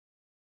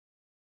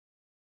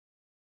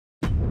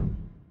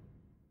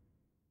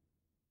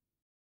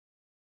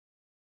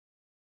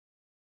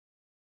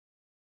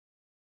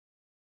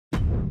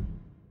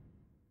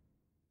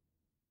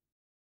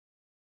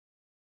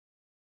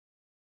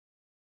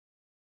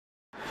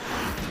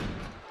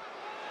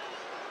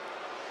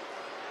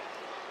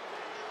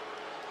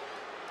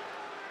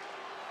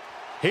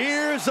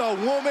Here's a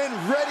woman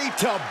ready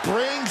to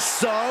bring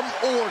some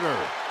order.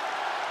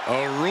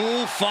 A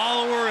rule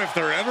follower if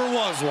there ever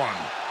was one.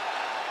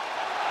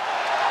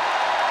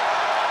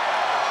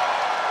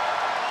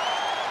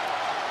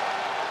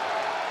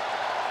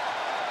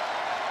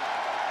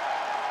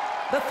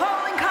 The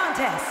following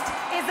contest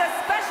is a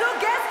special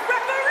guest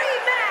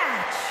referee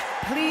match.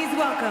 Please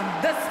welcome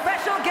the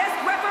special guest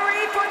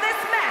referee for this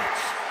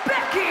match,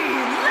 Becky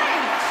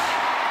Lynch.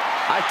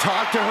 I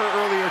talked to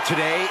her earlier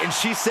today, and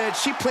she said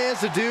she plans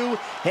to do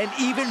an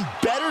even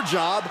better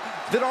job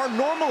than our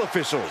normal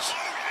officials.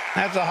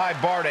 That's a high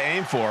bar to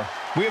aim for.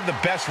 We have the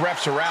best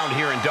refs around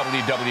here in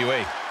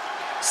WWE.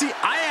 See,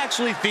 I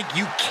actually think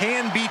you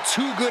can be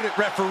too good at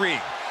refereeing.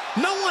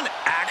 No one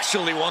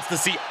actually wants to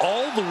see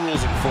all the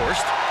rules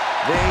enforced.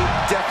 They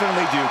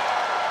definitely do.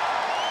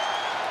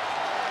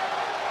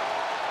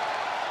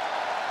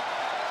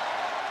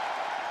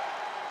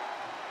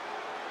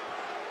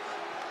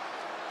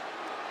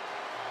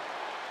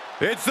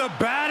 It's the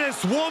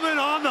baddest woman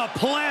on the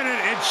planet,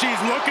 and she's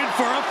looking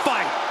for a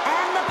fight.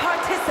 And the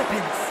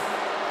participants.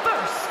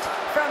 First,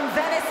 from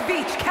Venice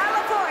Beach,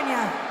 California,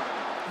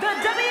 the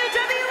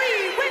WWE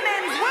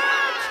Women's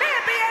World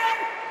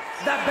Champion,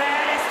 the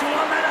baddest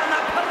woman on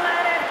the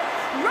planet,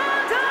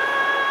 RondA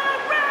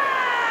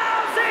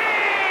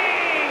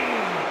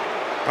RouseY!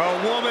 A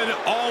woman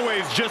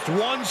always just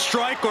one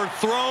strike or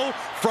throw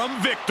from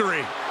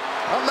victory.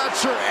 I'm not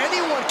sure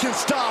anyone can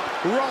stop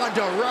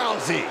RondA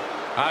Rousey.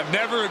 I've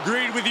never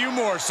agreed with you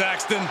more,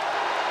 Saxton.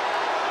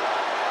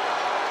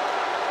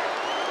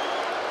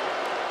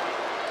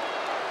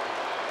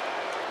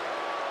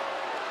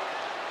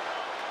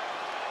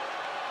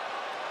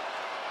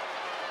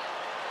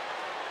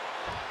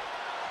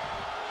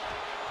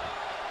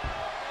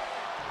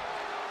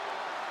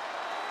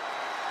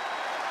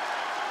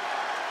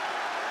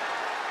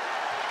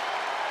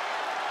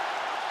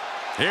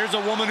 Here's a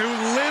woman who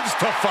lives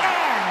to fight.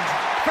 And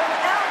from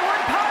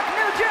Elmwood Park,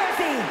 New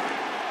Jersey,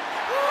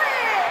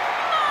 Liv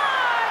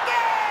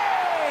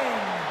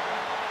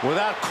Morgan!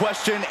 Without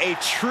question, a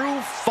true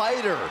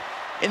fighter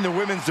in the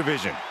women's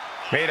division.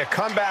 Made a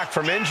comeback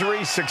from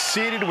injury,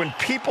 succeeded when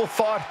people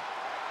thought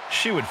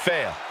she would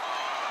fail.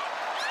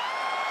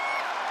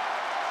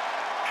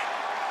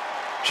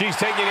 She's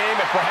taking aim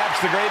at perhaps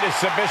the greatest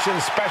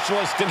submission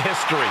specialist in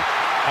history.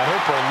 I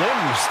hope her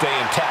limbs stay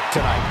intact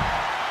tonight.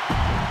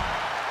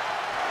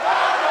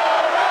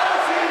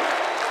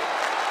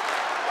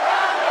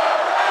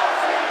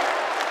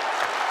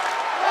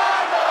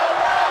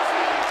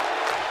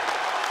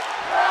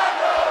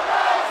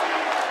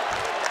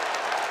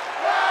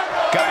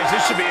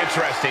 This should be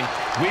interesting.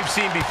 We've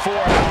seen before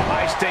how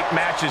high-stake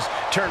matches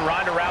turn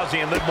RondA Rousey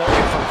and Liv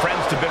Morgan from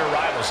friends to bitter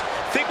rivals.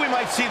 Think we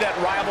might see that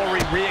rivalry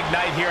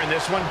reignite here in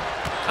this one?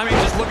 I mean,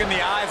 just look in the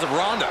eyes of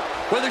RondA.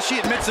 Whether she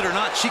admits it or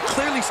not, she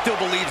clearly still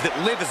believes that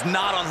Liv is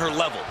not on her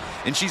level,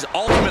 and she's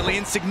ultimately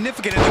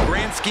insignificant in the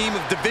grand scheme of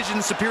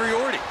division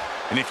superiority.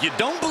 And if you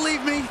don't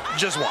believe me,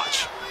 just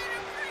watch.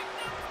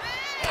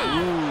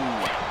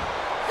 Ooh.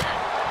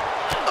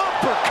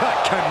 Uppercut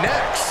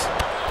connects.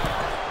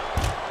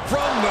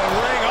 From the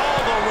ring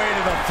all the way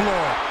to the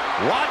floor.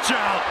 Watch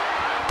out.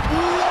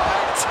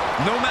 What?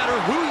 No matter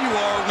who you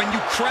are, when you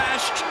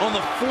crash on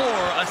the floor,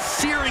 a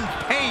searing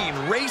pain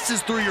races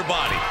through your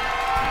body.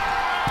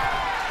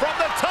 From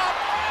the top.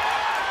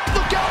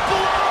 Look out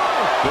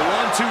below. The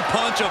 1-2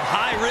 punch of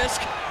high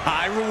risk,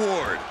 high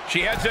reward.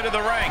 She heads into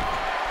the ring.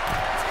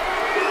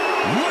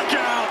 Look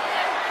out.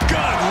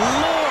 Good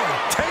Lord.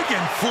 Taking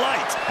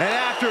flight. And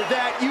after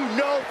that, you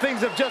know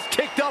things have just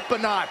kicked up a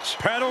notch.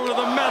 Pedal to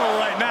the metal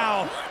right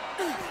now.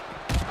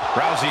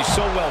 Rousey's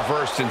so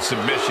well-versed in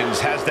submissions,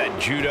 has that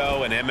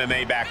judo and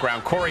MMA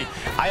background. Corey,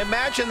 I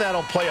imagine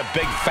that'll play a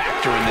big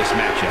factor in this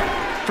matchup.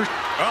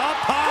 Up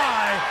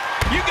high!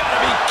 You gotta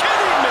be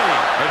kidding me!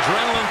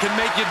 Adrenaline can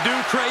make you do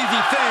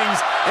crazy things.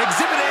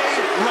 Exhibit A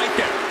right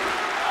there.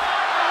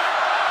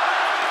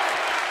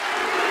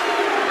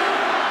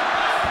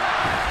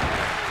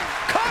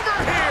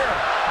 Cover here!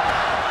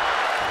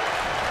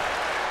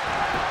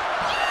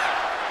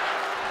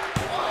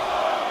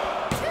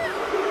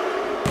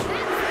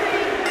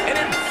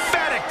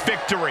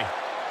 Victory.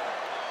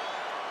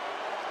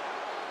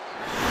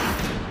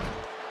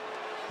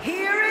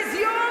 Here is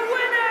your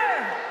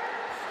winner,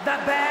 the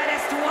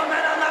baddest woman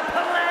on the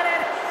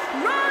planet,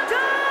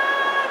 RondA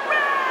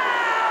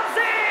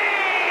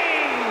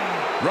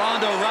Rousey!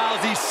 RondA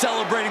Rousey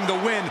celebrating the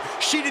win.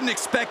 She didn't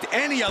expect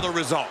any other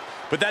result,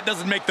 but that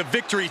doesn't make the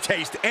victory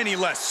taste any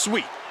less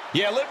sweet.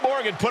 Yeah, Liv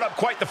Morgan put up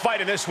quite the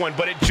fight in this one,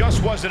 but it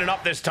just wasn't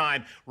enough this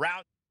time.